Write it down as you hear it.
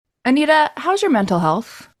Anita, how's your mental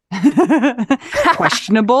health?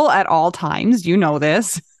 Questionable at all times. You know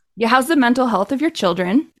this. Yeah, how's the mental health of your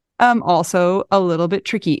children? Also a little bit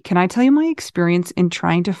tricky. Can I tell you my experience in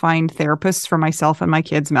trying to find therapists for myself and my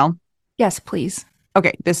kids, Mel? Yes, please.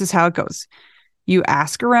 Okay, this is how it goes. You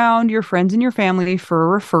ask around your friends and your family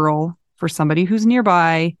for a referral for somebody who's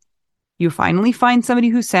nearby. You finally find somebody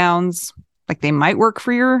who sounds like they might work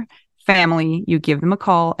for your family. You give them a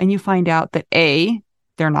call and you find out that A,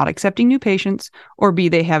 they're not accepting new patients, or B,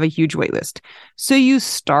 they have a huge wait list. So you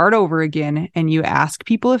start over again and you ask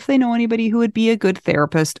people if they know anybody who would be a good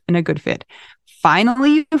therapist and a good fit.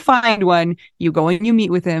 Finally, you find one, you go and you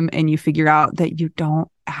meet with them, and you figure out that you don't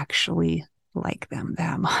actually like them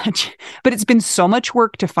that much. But it's been so much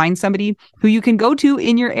work to find somebody who you can go to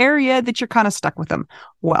in your area that you're kind of stuck with them.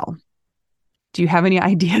 Well, do you have any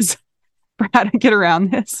ideas for how to get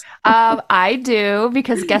around this? I do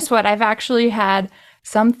because guess what? I've actually had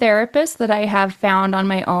some therapists that I have found on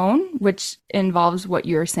my own, which involves what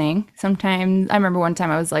you're saying. Sometimes I remember one time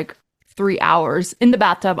I was like 3 hours in the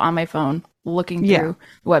bathtub on my phone looking Yeah. through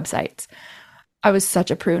websites. I was such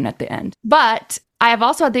a prune at the end. But I have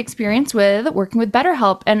also had the experience with working with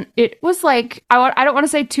BetterHelp, and it was like I don't want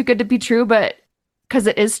to say too good to be true, but because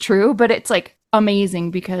it is true, but it's like amazing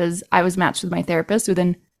because I was matched with my therapist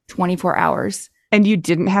within 24 hours. And you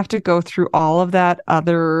didn't have to go through all of that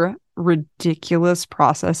other ridiculous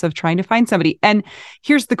process of trying to find somebody. And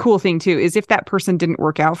here's the cool thing too is if that person didn't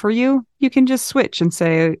work out for you, you can just switch and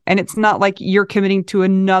say, and it's not like you're committing to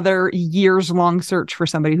another years long search for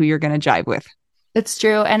somebody who you're going to jive with. It's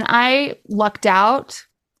true. And I lucked out,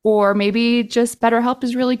 or maybe just BetterHelp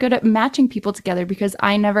is really good at matching people together because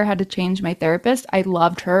I never had to change my therapist. I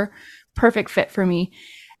loved her. Perfect fit for me.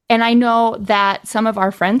 And I know that some of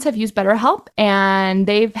our friends have used BetterHelp and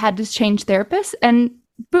they've had to change therapists, and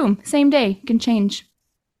boom, same day, you can change.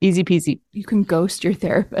 Easy peasy. You can ghost your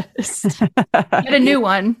therapist. Get a new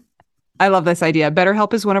one. I love this idea.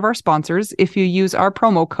 BetterHelp is one of our sponsors. If you use our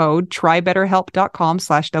promo code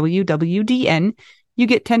trybetterhelp.com/WWDN, you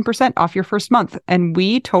get 10% off your first month. And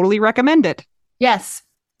we totally recommend it. Yes,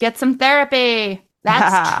 get some therapy.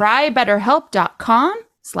 That's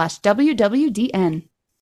trybetterhelp.com/WWDN.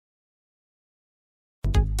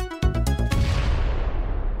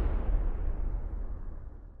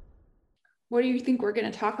 What do you think we're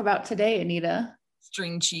going to talk about today, Anita?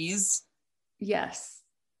 String cheese. Yes.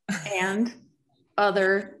 And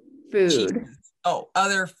other Cheese. food. Oh,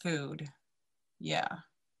 other food. Yeah.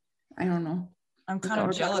 I don't know. I'm Is kind that of what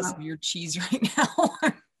we're talking jealous about? of your cheese right now.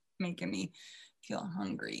 Making me feel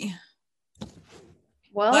hungry. Let's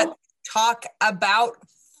Well, talk about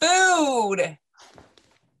food.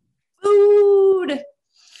 food.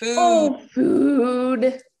 Food. Oh,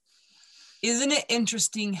 food. Isn't it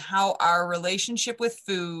interesting how our relationship with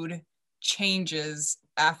food changes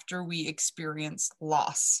after we experience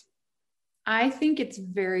loss? I think it's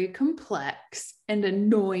very complex and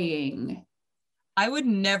annoying. I would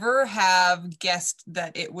never have guessed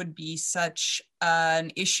that it would be such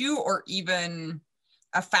an issue or even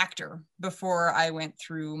a factor before I went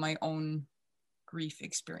through my own grief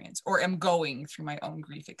experience or am going through my own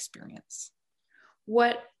grief experience.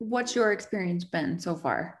 What's your experience been so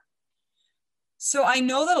far? So I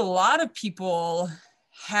know that a lot of people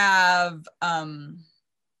have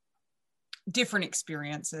different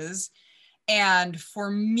experiences. And for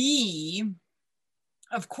me,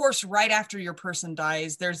 of course, right after your person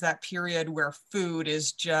dies, there's that period where food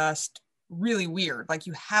is just really weird. Like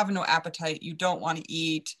you have no appetite, you don't want to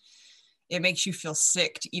eat. It makes you feel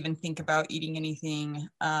sick to even think about eating anything.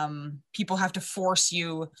 People have to force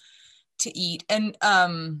you to eat. And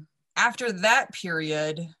after that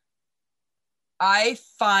period, I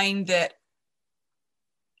find that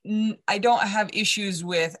I don't have issues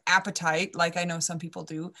with appetite like I know some people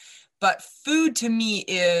do, but food to me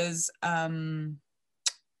is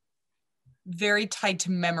very tied to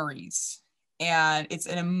memories, and it's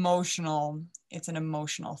an emotional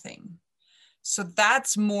thing. So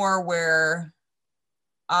that's more where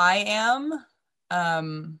I am.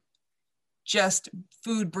 Just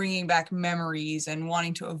food bringing back memories and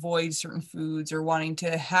wanting to avoid certain foods or wanting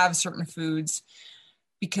to have certain foods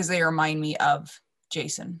because they remind me of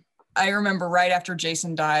Jason. I remember right after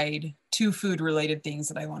Jason died, two food related things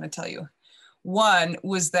that I want to tell you. One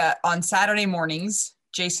was that on Saturday mornings,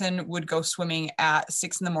 Jason would go swimming at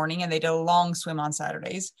 6 in the morning, and they did a long swim on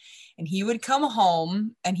Saturdays. And he would come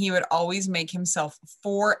home and he would always make himself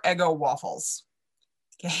 4 Eggo waffles.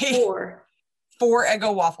 Okay. Four. 4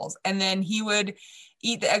 Eggo waffles. And then he would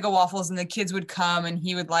eat the Eggo waffles and the kids would come and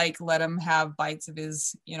he would like let him have bites of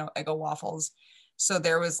his, Eggo waffles. So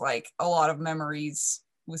there was like a lot of memories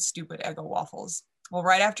with stupid Eggo waffles. Well,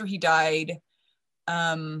 right after he died,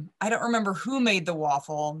 I don't remember who made the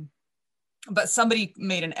waffle, but somebody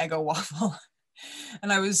made an Eggo waffle.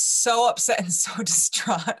 And I was so upset and so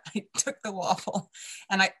distraught. I took the waffle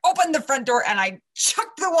and I opened the front door and I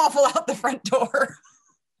chucked the waffle out the front door.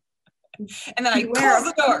 And then I closed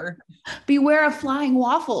the door. Beware of flying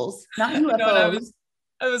waffles, not UFOs.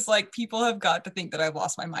 I was like, people have got to think that I've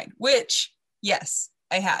lost my mind, which, yes,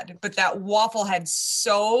 I had. But that waffle had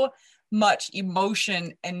so much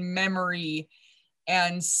emotion and memory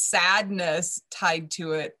and sadness tied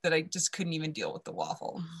to it that I just couldn't even deal with the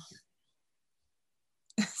waffle.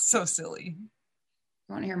 So silly. You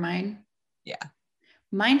want to hear mine? Yeah.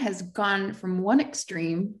 Mine has gone from one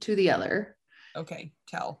extreme to the other. Okay,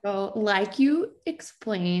 tell. So, like you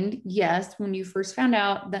explained, yes, when you first found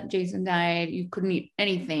out that Jason died, you couldn't eat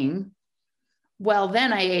anything. Well,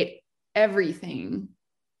 then I ate everything.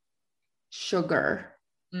 Sugar.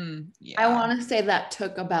 Yeah. I want to say that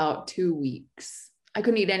took about 2 weeks. I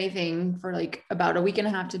couldn't eat anything for like about a week and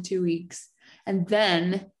a half to 2 weeks. And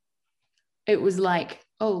then it was like,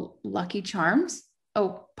 oh, Lucky Charms.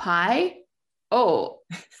 Oh, pie. Oh,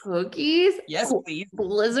 cookies. Yes, oh, please.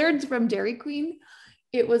 Blizzards from Dairy Queen.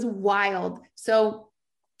 It was wild. So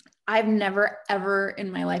I've never, ever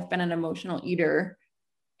in my life been an emotional eater.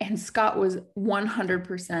 And Scott was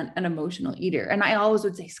 100% an emotional eater. And I always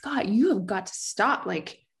would say, Scott, you have got to stop.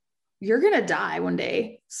 Like, you're going to die one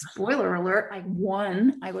day. Spoiler alert. I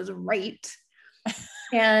won. I was right.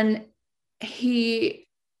 And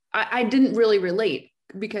I didn't really relate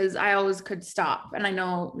because I always could stop. And I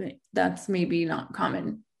know that's maybe not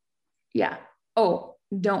common. Yeah. Oh,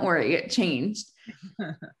 don't worry. It changed.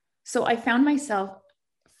 So I found myself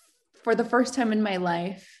for the first time in my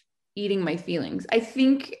life eating my feelings. I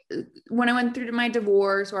think when I went through my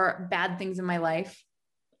divorce or bad things in my life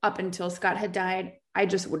up until Scott had died, I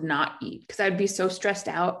just would not eat because I'd be so stressed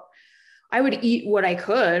out. I would eat what I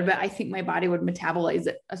could, but I think my body would metabolize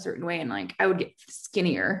it a certain way and like I would get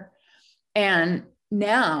skinnier. And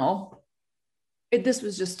now this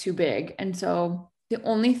was just too big. And so the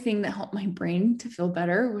only thing that helped my brain to feel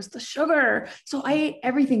better was the sugar. So I ate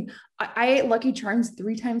everything. I ate Lucky Charms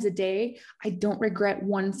 3 times a day. I don't regret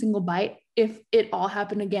one single bite. If it all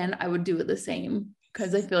happened again, I would do it the same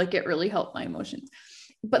because I feel like it really helped my emotions.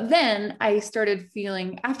 But then I started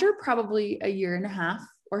feeling after probably a year and a half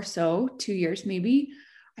or so, 2 years maybe,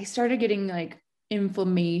 I started getting like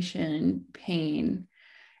inflammation, pain.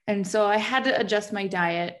 And so I had to adjust my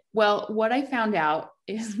diet. Well, what I found out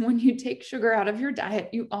is when you take sugar out of your diet,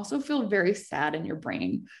 you also feel very sad in your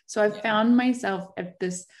brain. So I found myself at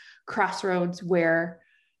this crossroads where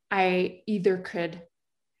I either could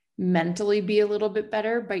mentally be a little bit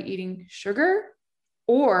better by eating sugar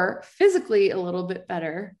or physically a little bit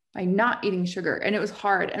better by not eating sugar. And it was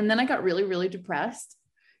hard. And then I got really, really depressed.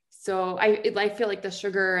 So I feel like the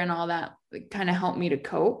sugar and all that kind of helped me to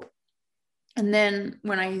cope. And then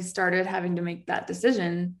when I started having to make that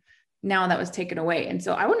decision, now that was taken away. And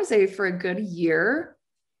so I want to say for a good year,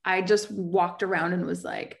 I just walked around and was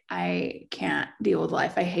like, I can't deal with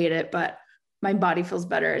life. I hate it, but my body feels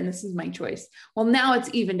better. And this is my choice. Well, now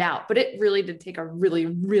it's evened out, but it really did take a really,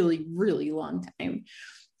 really, really long time.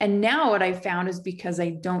 And now what I found is because I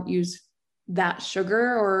don't use that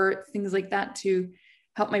sugar or things like that to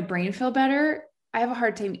help my brain feel better, I have a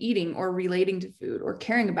hard time eating or relating to food or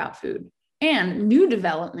caring about food. And new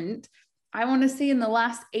development, I want to say in the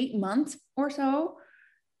last 8 months or so,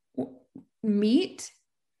 meat,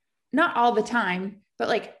 not all the time, but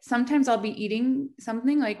like sometimes I'll be eating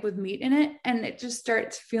something like with meat in it and it just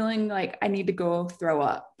starts feeling like I need to go throw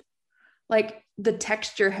up. Like the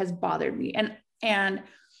texture has bothered me. And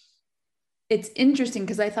it's interesting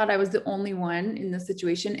because I thought I was the only one in this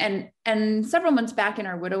situation. And several months back in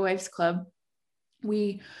our Widow Wives Club,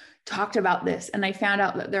 we talked about this and I found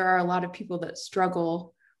out that there are a lot of people that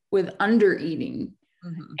struggle with under eating.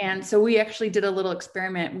 Mm-hmm. And so we actually did a little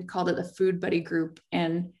experiment. We called it the Food Buddy Group.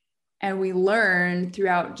 And we learned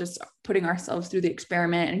throughout just putting ourselves through the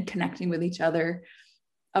experiment and connecting with each other,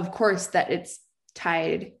 of course, that it's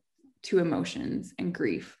tied to emotions and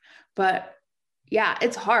grief. But yeah,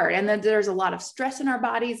 it's hard. And then there's a lot of stress in our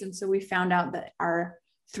bodies. And so we found out that our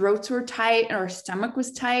throats were tight and our stomach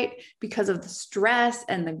was tight because of the stress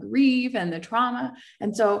and the grief and the trauma.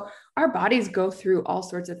 And so our bodies go through all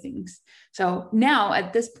sorts of things. So now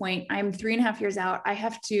at this point, I'm 3.5 years out. I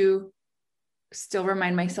have to still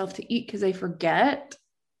remind myself to eat because I forget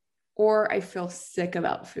or I feel sick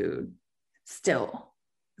about food still.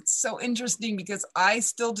 It's so interesting because I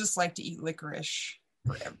still just like to eat licorice.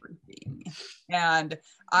 for everything. And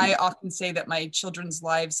I often say that my children's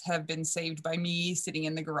lives have been saved by me sitting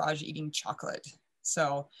in the garage eating chocolate.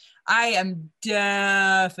 So I am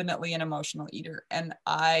definitely an emotional eater, and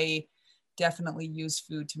I definitely use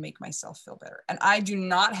food to make myself feel better. And I do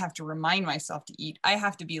not have to remind myself to eat. I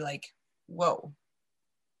have to be like, whoa,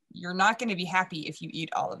 you're not going to be happy if you eat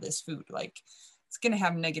all of this food. Like, it's going to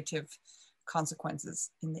have negative consequences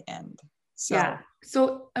in the end. So, yeah.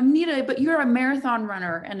 So Anita, but you're a marathon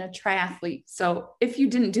runner and a triathlete. So if you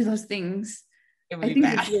didn't do those things, it would I be think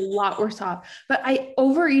bad. it'd be a lot worse off. But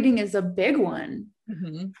overeating is a big one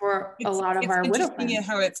for a lot of our widow friends.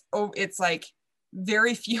 How it's like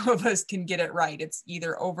very few of us can get it right. It's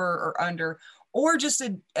either over or under, or just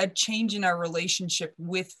a change in our relationship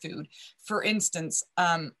with food. For instance,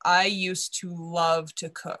 I used to love to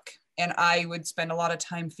cook, and I would spend a lot of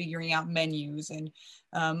time figuring out menus and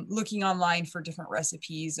looking online for different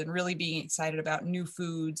recipes and really being excited about new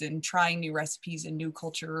foods and trying new recipes and new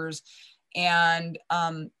cultures. And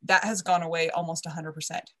that has gone away almost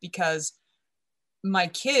 100% because my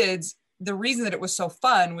kids, the reason that it was so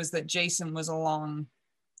fun was that Jason was along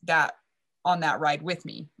on that ride with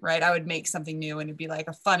me, right? I would make something new and it'd be like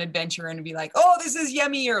a fun adventure and it'd be like, oh, this is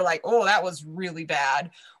yummy, or like, oh, that was really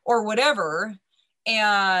bad, or whatever.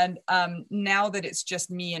 And now that it's just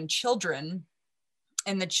me and children,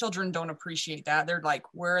 and the children don't appreciate that, they're like,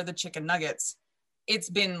 where are the chicken nuggets? It's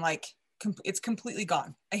been like, it's completely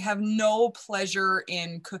gone. I have no pleasure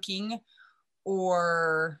in cooking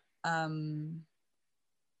or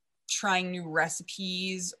trying new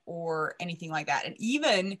recipes or anything like that. And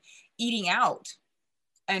even eating out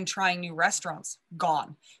and trying new restaurants,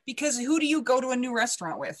 gone. Because who do you go to a new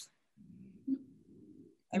restaurant with?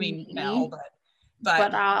 I mean, Mel,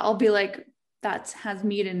 but I'll be like, that has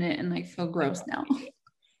meat in it and I feel gross now.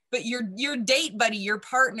 But your date buddy, your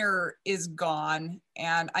partner is gone.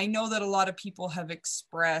 And I know that a lot of people have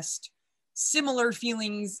expressed similar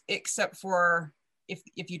feelings, except for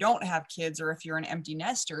if you don't have kids or if you're an empty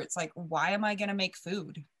nester, it's like, why am I going to make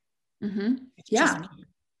food? Yeah.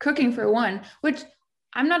 Cooking for one, which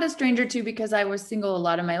I'm not a stranger to because I was single a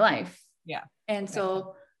lot of my life. Yeah. And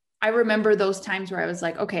so I remember those times where I was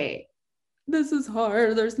like, okay, this is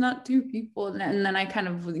hard. There's not two people. And then I kind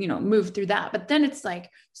of, moved through that. But then it's like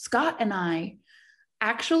Scott and I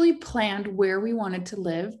actually planned where we wanted to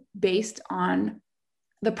live based on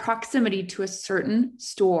the proximity to a certain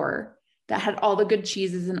store that had all the good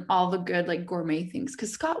cheeses and all the good like gourmet things.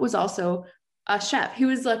 Because Scott was also a chef. He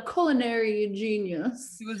was a culinary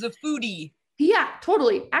genius. He was a foodie. Yeah,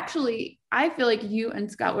 totally. Actually, I feel like you and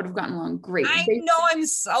Scott would have gotten along great. I know, I'm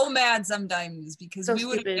so mad sometimes because we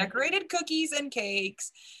would have decorated cookies and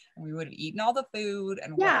cakes and we would have eaten all the food.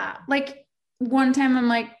 And yeah, like one time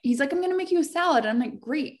he's like, I'm going to make you a salad. And I'm like,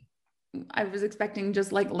 great. I was expecting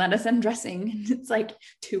just like lettuce and dressing. And it's like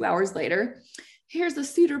 2 hours later, here's a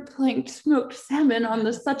cedar plank smoked salmon on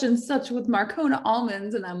the such and such with Marcona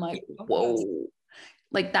almonds. And I'm like, whoa,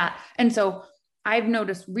 like that. And so I've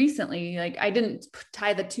noticed recently, like I didn't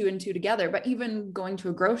tie the 2 and 2 together, but even going to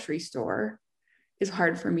a grocery store is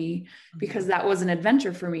hard for me because that was an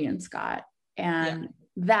adventure for me and Scott. And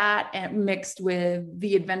that and mixed with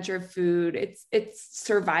the adventure of food, it's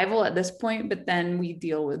survival at this point, but then we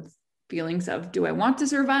deal with feelings of, do I want to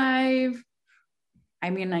survive? I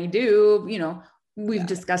mean, I do, we've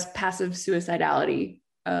discussed passive suicidality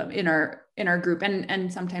in our group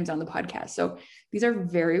and sometimes on the podcast. So these are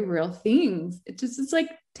very real things. It's like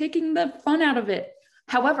taking the fun out of it.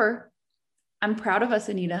 However, I'm proud of us,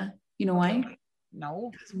 Anita. You know why?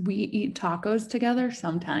 No. We eat tacos together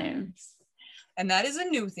sometimes. And that is a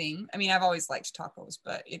new thing. I mean, I've always liked tacos,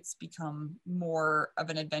 but it's become more of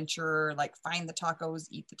an adventure, like find the tacos,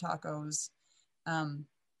 eat the tacos.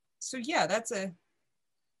 So yeah, that's a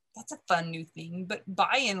fun new thing. But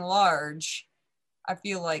by and large, I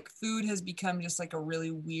feel like food has become just like a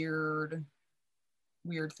really weird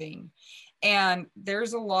thing. And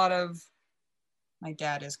there's a lot of, my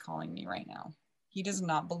dad is calling me right now. He does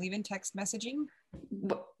not believe in text messaging.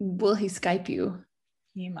 Will he Skype you?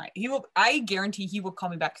 He might. He will. I guarantee he will call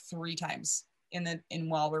me back 3 times in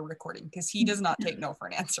while we're recording because he does not take no for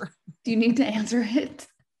an answer. Do you need to answer it?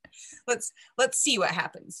 Let's see what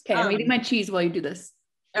happens. Okay, I'm eating my cheese while you do this.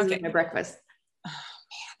 This is my breakfast.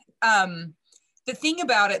 Oh, man. The thing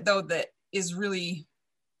about it though that is really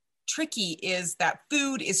tricky is that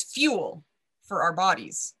food is fuel for our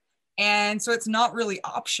bodies, and so it's not really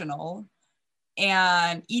optional.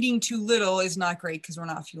 And eating too little is not great because we're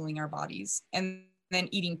not fueling our bodies. And then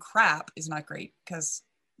eating crap is not great because,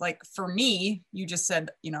 like, for me, you just said,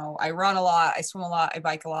 I run a lot, I swim a lot, I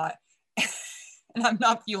bike a lot. and I'm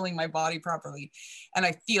not fueling my body properly. And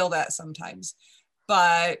I feel that sometimes,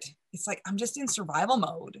 but it's like, I'm just in survival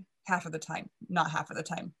mode half of the time, not half of the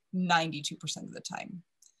time, 92% of the time.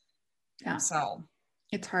 Yeah. So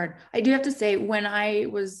it's hard. I do have to say, when I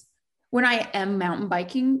am mountain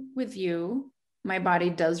biking with you, my body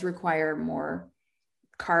does require more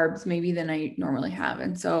carbs maybe than I normally have.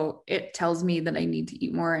 And so it tells me that I need to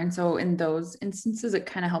eat more. And so in those instances, it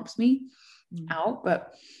kind of helps me out.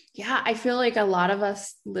 But yeah, I feel like a lot of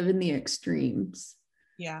us live in the extremes.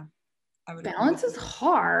 Yeah. I would Balance is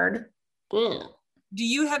hard. Ugh. Do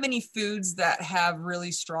you have any foods that have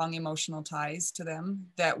really strong emotional ties to them,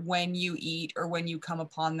 that when you eat or when you come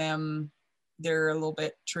upon them, they're a little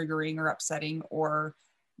bit triggering or upsetting or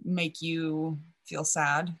make you feel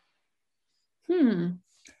sad?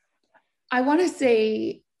 I want to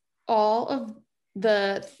say all of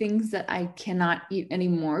the things that I cannot eat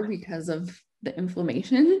anymore because of the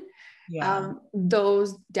inflammation. Yeah.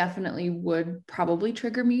 Those definitely would probably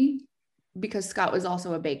trigger me, because Scott was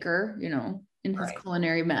also a baker, in his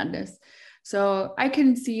culinary madness. So I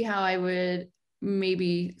can see how I would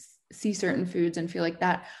maybe see certain foods and feel like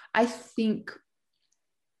that. I think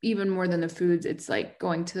even more than the foods, it's like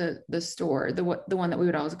going to the store, the one that we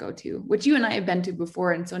would always go to, which you and I have been to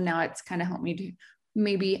before. And so now it's kind of helped me to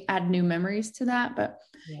maybe add new memories to that. But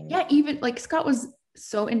yeah, even like Scott was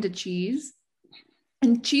so into cheese,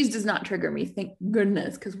 and cheese does not trigger me, thank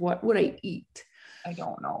goodness, because what would I eat? I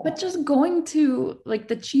don't know. But just going to like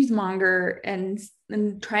the cheesemonger and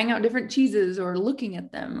trying out different cheeses or looking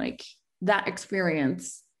at them, like that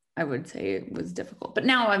experience, I would say it was difficult. But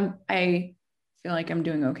now I feel like I'm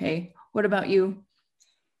doing okay. What about you?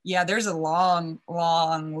 Yeah, there's a long,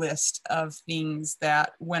 long list of things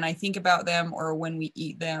that when I think about them or when we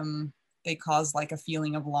eat them, they cause like a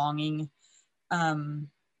feeling of longing.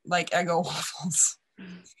 Like Eggo waffles.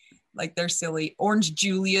 Like they're silly. Orange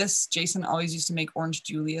Julius. Jason always used to make Orange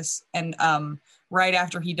Julius. And right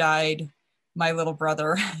after he died, my little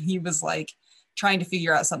brother, he was like trying to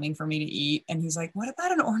figure out something for me to eat. And he's like, what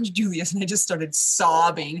about an Orange Julius? And I just started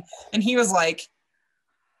sobbing. And he was like,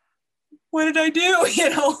 what did I do?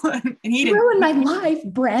 And he didn't ruin my life,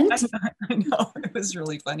 Brent. I know, it was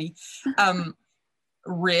really funny.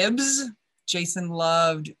 Ribs. Jason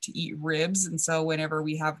loved to eat ribs. And so whenever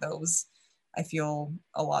we have those, I feel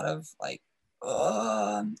a lot of like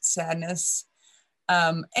sadness.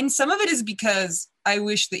 And some of it is because I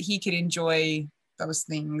wish that he could enjoy those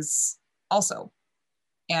things also.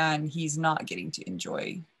 And he's not getting to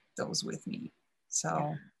enjoy those with me.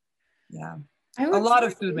 So yeah, a lot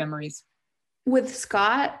of food memories. With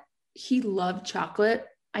Scott, he loved chocolate.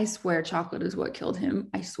 I swear chocolate is what killed him.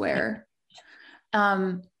 I swear.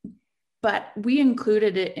 But we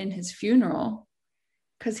included it in his funeral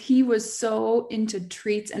because he was so into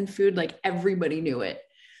treats and food, like everybody knew it,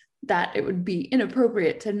 that it would be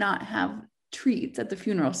inappropriate to not have treats at the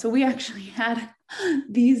funeral. So we actually had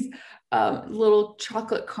these little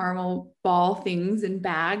chocolate caramel ball things in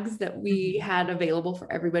bags that we had available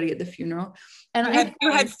for everybody at the funeral. And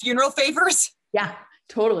you had funeral favors? Yeah,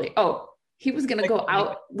 totally. Oh, he was going to go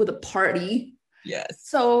out with a party. Yes.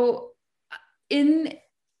 So in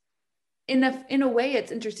a way,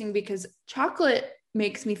 it's interesting because chocolate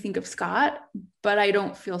makes me think of Scott, but I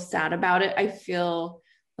don't feel sad about it. I feel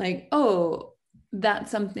like, oh, that's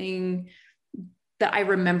something that I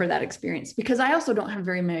remember that experience, because I also don't have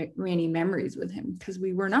very many memories with him because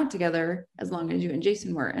we were not together as long as you and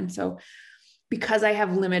Jason were. And so because I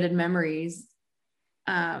have limited memories,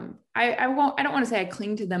 I don't want to say I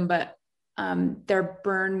cling to them, but they're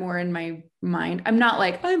burned more in my mind. I'm not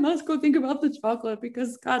like, I must go think about the chocolate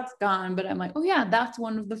because Scott's gone, but I'm like, oh yeah, that's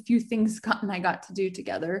one of the few things Scott and I got to do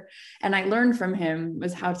together. And I learned from him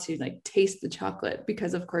was how to like taste the chocolate,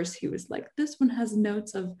 because of course he was like, this one has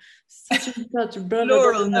notes of such and such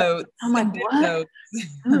floral notes. I'm like, what?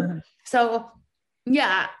 So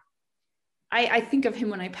yeah, I think of him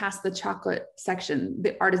when I pass the chocolate section,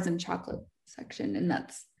 the artisan chocolate section, and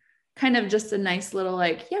that's kind of just a nice little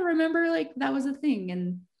like, yeah, remember, like that was a thing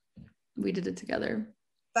and we did it together.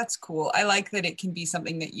 That's cool. I like that it can be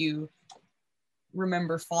something that you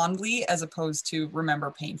remember fondly as opposed to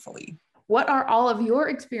remember painfully. What are all of your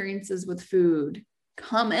experiences with food?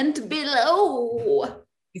 Comment below.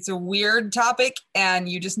 It's a weird topic, and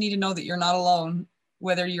you just need to know that you're not alone,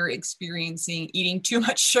 whether you're experiencing eating too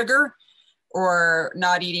much sugar or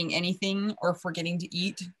not eating anything or forgetting to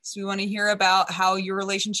eat. So we want to hear about how your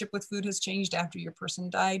relationship with food has changed after your person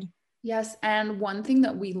died. Yes. And one thing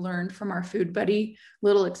that we learned from our Food Buddy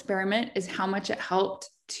little experiment is how much it helped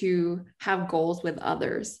to have goals with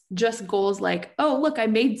others. Just goals like, oh, look, I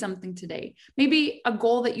made something today. Maybe a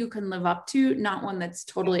goal that you can live up to, not one that's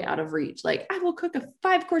totally out of reach. Like, I will cook a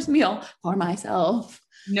 5-course meal for myself.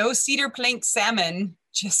 No cedar plank salmon,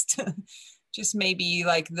 just maybe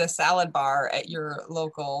like the salad bar at your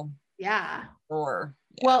local store. Yeah.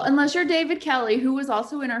 Well, unless you're David Kelly, who was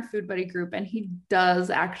also in our Food Buddy group, and he does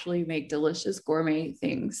actually make delicious gourmet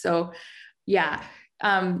things. So yeah,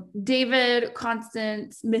 David,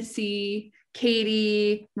 Constance, Missy,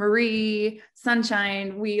 Katie, Marie,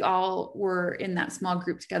 Sunshine, we all were in that small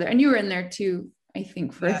group together. And you were in there too, I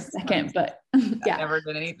think, for a second, but yeah. I never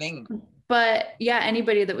did anything. But yeah,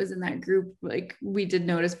 anybody that was in that group, like, we did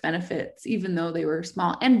notice benefits, even though they were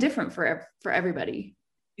small and different for everybody.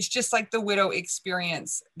 It's just like the widow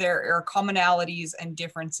experience. There are commonalities and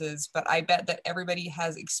differences, but I bet that everybody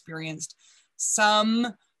has experienced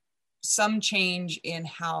some change in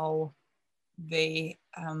how they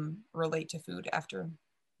relate to food after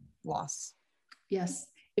loss. Yes.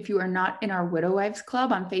 If you are not in our Widow Wives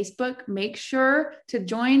Club on Facebook, make sure to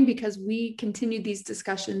join, because we continue these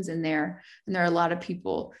discussions in there. And there are a lot of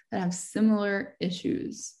people that have similar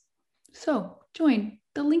issues. So join.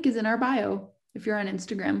 The link is in our bio if you're on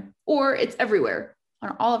Instagram, or it's everywhere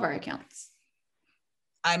on all of our accounts.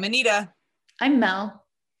 I'm Anita. I'm Mel.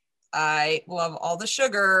 I love all the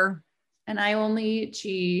sugar. And I only eat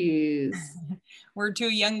cheese. We're two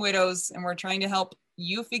young widows, and we're trying to help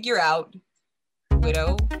you figure out,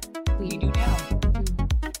 widow, what do you do now?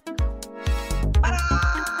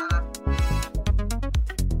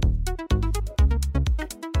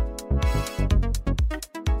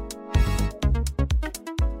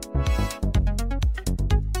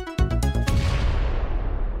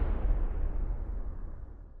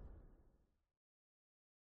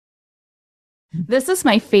 This is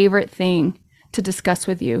my favorite thing to discuss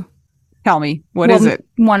with you. Tell me, what is it?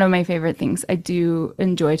 One of my favorite things. I do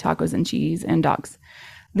enjoy tacos and cheese and dogs.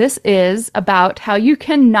 This is about how you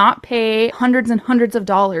cannot pay hundreds and hundreds of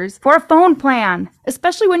dollars for a phone plan,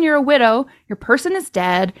 especially when you're a widow, your person is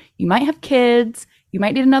dead, you might have kids, you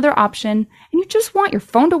might need another option, and you just want your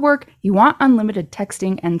phone to work, you want unlimited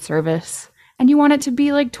texting and service, and you want it to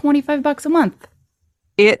be like $25 a month.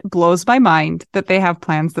 It blows my mind that they have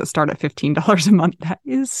plans that start at $15 a month. That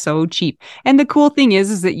is so cheap. And the cool thing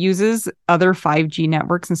is it uses other 5G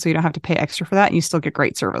networks, and so you don't have to pay extra for that, and you still get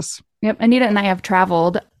great service. Yep. Anita and I have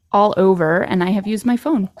traveled all over, and I have used my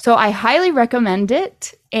phone. So I highly recommend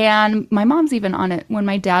it. And my mom's even on it. When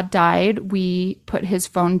my dad died, we put his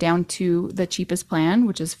phone down to the cheapest plan,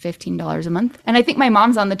 which is $15 a month. And I think my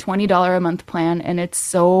mom's on the $20 a month plan, and it's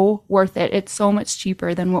so worth it. It's so much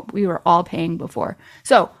cheaper than what we were all paying before.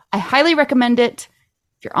 So I highly recommend it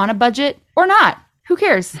if you're on a budget or not. Who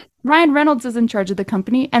cares? Ryan Reynolds is in charge of the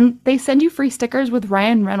company, and they send you free stickers with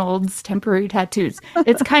Ryan Reynolds temporary tattoos.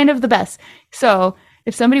 It's kind of the best. So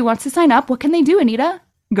if somebody wants to sign up, what can they do, Anita?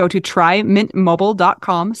 Go to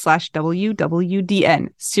trymintmobile.com/WWDN.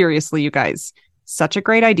 Seriously, you guys, such a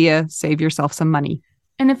great idea. Save yourself some money.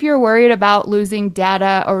 And if you're worried about losing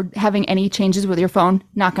data or having any changes with your phone,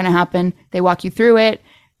 not going to happen. They walk you through it.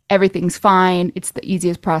 Everything's fine. It's the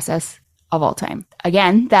easiest process of all time.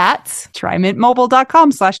 Again, that's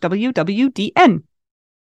trymintmobile.com/WWDN.